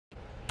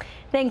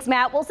Thanks,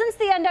 Matt. Well, since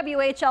the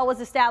NWHL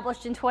was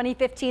established in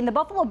 2015, the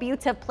Buffalo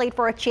Beauts have played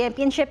for a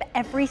championship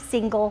every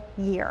single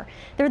year.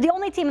 They're the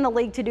only team in the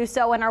league to do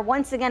so and are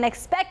once again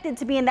expected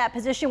to be in that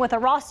position with a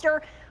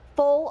roster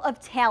full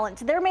of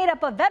talent. They're made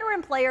up of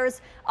veteran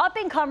players,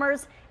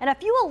 up-and-comers, and a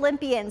few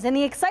Olympians, and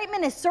the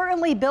excitement is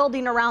certainly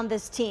building around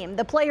this team.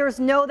 The players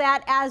know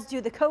that, as do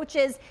the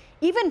coaches.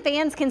 Even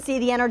fans can see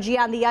the energy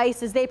on the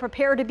ice as they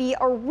prepare to be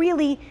a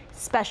really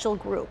special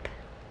group.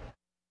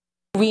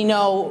 We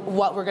know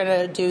what we're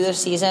going to do this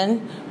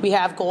season. We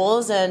have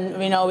goals, and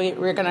we know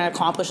we're going to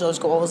accomplish those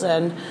goals.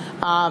 And,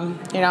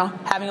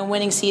 having a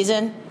winning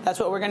season, that's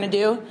what we're going to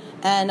do.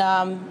 And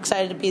I'm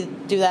excited to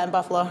do that in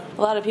Buffalo.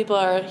 A lot of people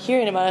are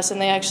hearing about us,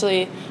 and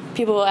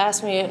people will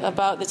ask me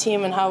about the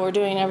team and how we're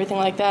doing and everything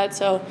like that.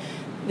 So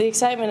the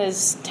excitement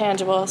is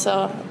tangible.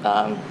 So,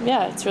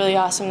 it's really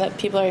awesome that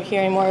people are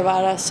hearing more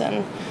about us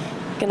and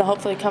going to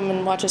hopefully come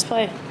and watch us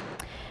play.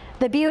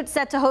 The Beauts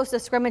set to host a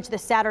scrimmage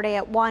this Saturday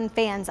at 1.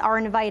 Fans are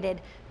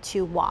invited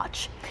to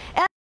watch.